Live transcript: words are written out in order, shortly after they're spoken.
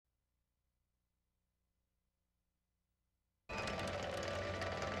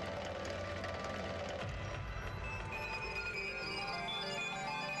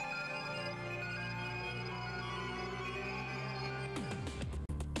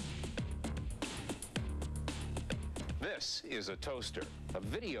This is a toaster, a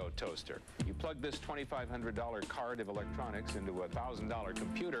video toaster. You plug this $2,500 card of electronics into a $1,000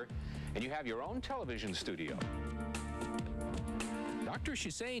 computer, and you have your own television studio. Dr.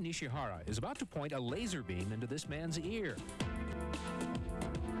 Shisei Nishihara is about to point a laser beam into this man's ear.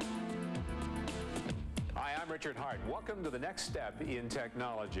 Hi, I'm Richard Hart. Welcome to the next step in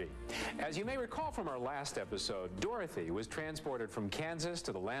technology. As you may recall from our last episode, Dorothy was transported from Kansas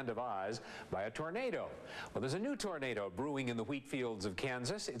to the land of Oz by a tornado. Well, there's a new tornado brewing in the wheat fields of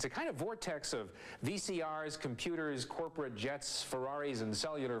Kansas. It's a kind of vortex of VCRs, computers, corporate jets, Ferraris, and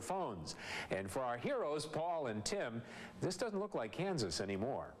cellular phones. And for our heroes, Paul and Tim, this doesn't look like Kansas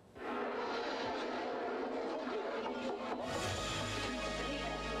anymore.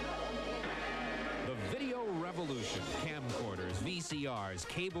 The video revolution. Camcorders, VCRs,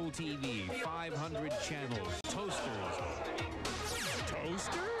 cable TV, 500 channels, toasters.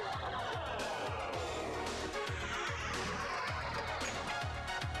 Toaster?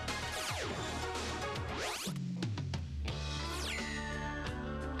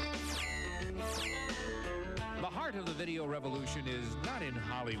 The heart of the video revolution is not in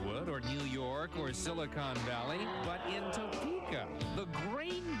Hollywood or New York or Silicon Valley, but in Topeka, the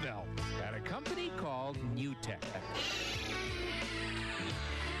grain belt, at a company called NewTek.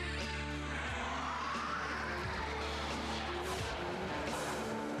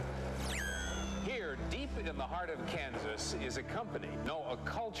 Here, deep in the heart of Kansas, is a company, no, a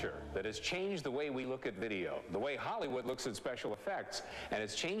culture that has changed the way we look at video, the way Hollywood looks at special effects, and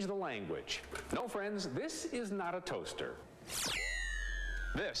it's changed the language. No, friends, this is not a toaster.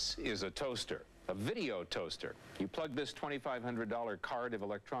 This is a toaster, a video toaster. You plug this $2,500 card of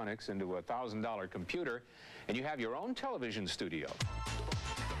electronics into a $1,000 computer, and you have your own television studio.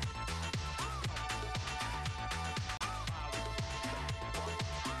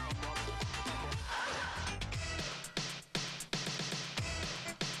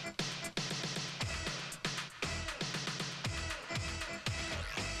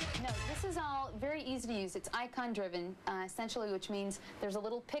 This is all very easy to use. It's icon driven, essentially, which means there's a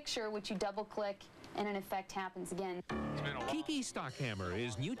little picture which you double click and an effect happens again. Kiki Stockhammer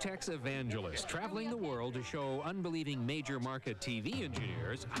is NewTek's evangelist, traveling the world to show unbelieving major market TV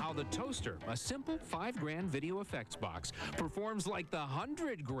engineers how the toaster, a simple $5,000 video effects box, performs like the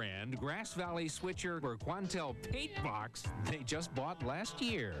 $100,000 Grass Valley switcher or Quantel paint box they just bought last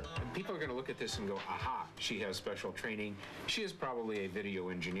year. And people are going to look at this and go, aha, she has special training. She is probably a video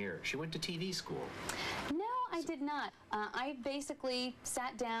engineer. She went to TV school. No, I did not. I basically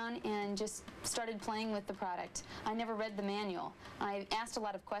sat down and just started playing with the product. I never read the manual. I asked a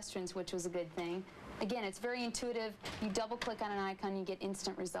lot of questions, which was a good thing. Again, it's very intuitive. You double click on an icon, you get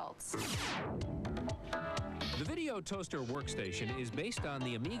instant results. The Video Toaster Workstation is based on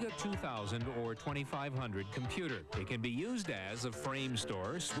the Amiga 2000 or 2500 computer. It can be used as a frame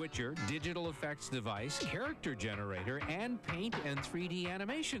store, switcher, digital effects device, character generator, and paint and 3D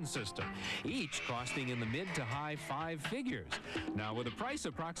animation system, each costing in the mid to high 5 figures. Now, with a price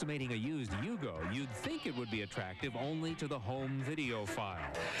approximating a used Yugo, you'd think it would be attractive only to the home video file.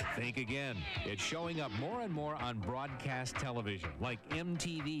 Think again. It's showing up more and more on broadcast television, like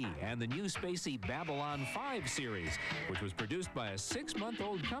MTV and the new spacey Babylon 5 series, which was produced by a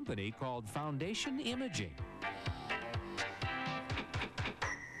 6-month-old company called Foundation Imaging.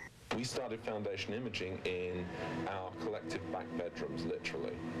 We started Foundation Imaging in our collective back bedrooms,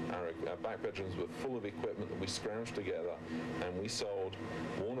 literally. Our back bedrooms were full of equipment that we scrounged together, and we sold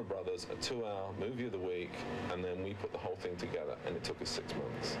Warner Brothers a 2-hour movie of the week, and then we put the whole thing together, and it took us 6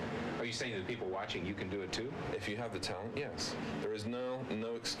 months. Are you saying that people watching, you can do it too? If you have the talent, yes. There is no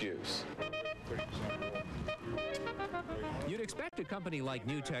excuse. You'd expect a company like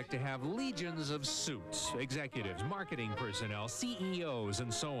NewTek to have legions of suits, executives, marketing personnel, CEOs,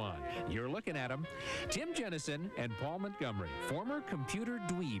 and so on. You're looking at them. Tim Jennison and Paul Montgomery, former computer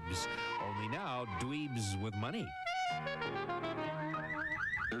dweebs, only now dweebs with money.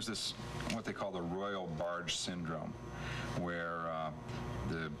 There's this, what they call the royal barge syndrome, where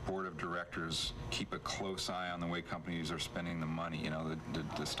the board of directors keep a close eye on the way companies are spending the money. You know,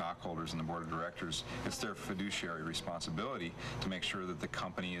 the stockholders and the board of directors, it's their fiduciary responsibility to make sure that the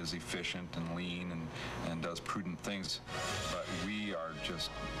company is efficient and lean and does prudent things. But we are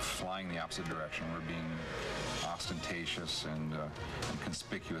just flying the opposite direction. We're being ostentatious and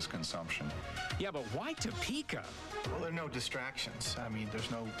conspicuous consumption. Yeah, but why Topeka? Well, there are no distractions. I mean, there's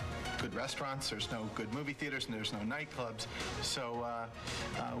no good restaurants, there's no good movie theaters, and there's no nightclubs. So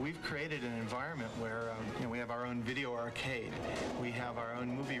we've created an environment where you know, we have our own video arcade, we have our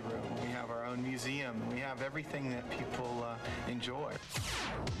own movie room, we have our own museum, we have everything that people enjoy.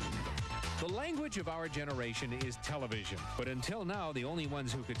 The language of our generation is television, but until now, the only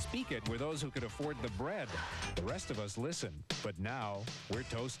ones who could speak it were those who could afford the bread. The rest of us listen, but now we're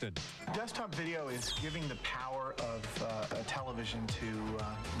toasted. Desktop video is giving the power of a television to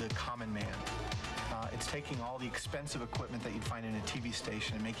the common man. It's taking all the expensive equipment that you'd find in a TV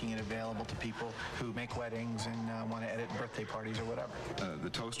station and making it available to people who make weddings and want to edit birthday parties or whatever. The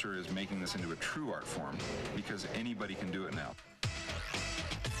toaster is making this into a true art form because anybody can do it now.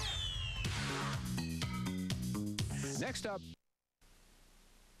 Next up,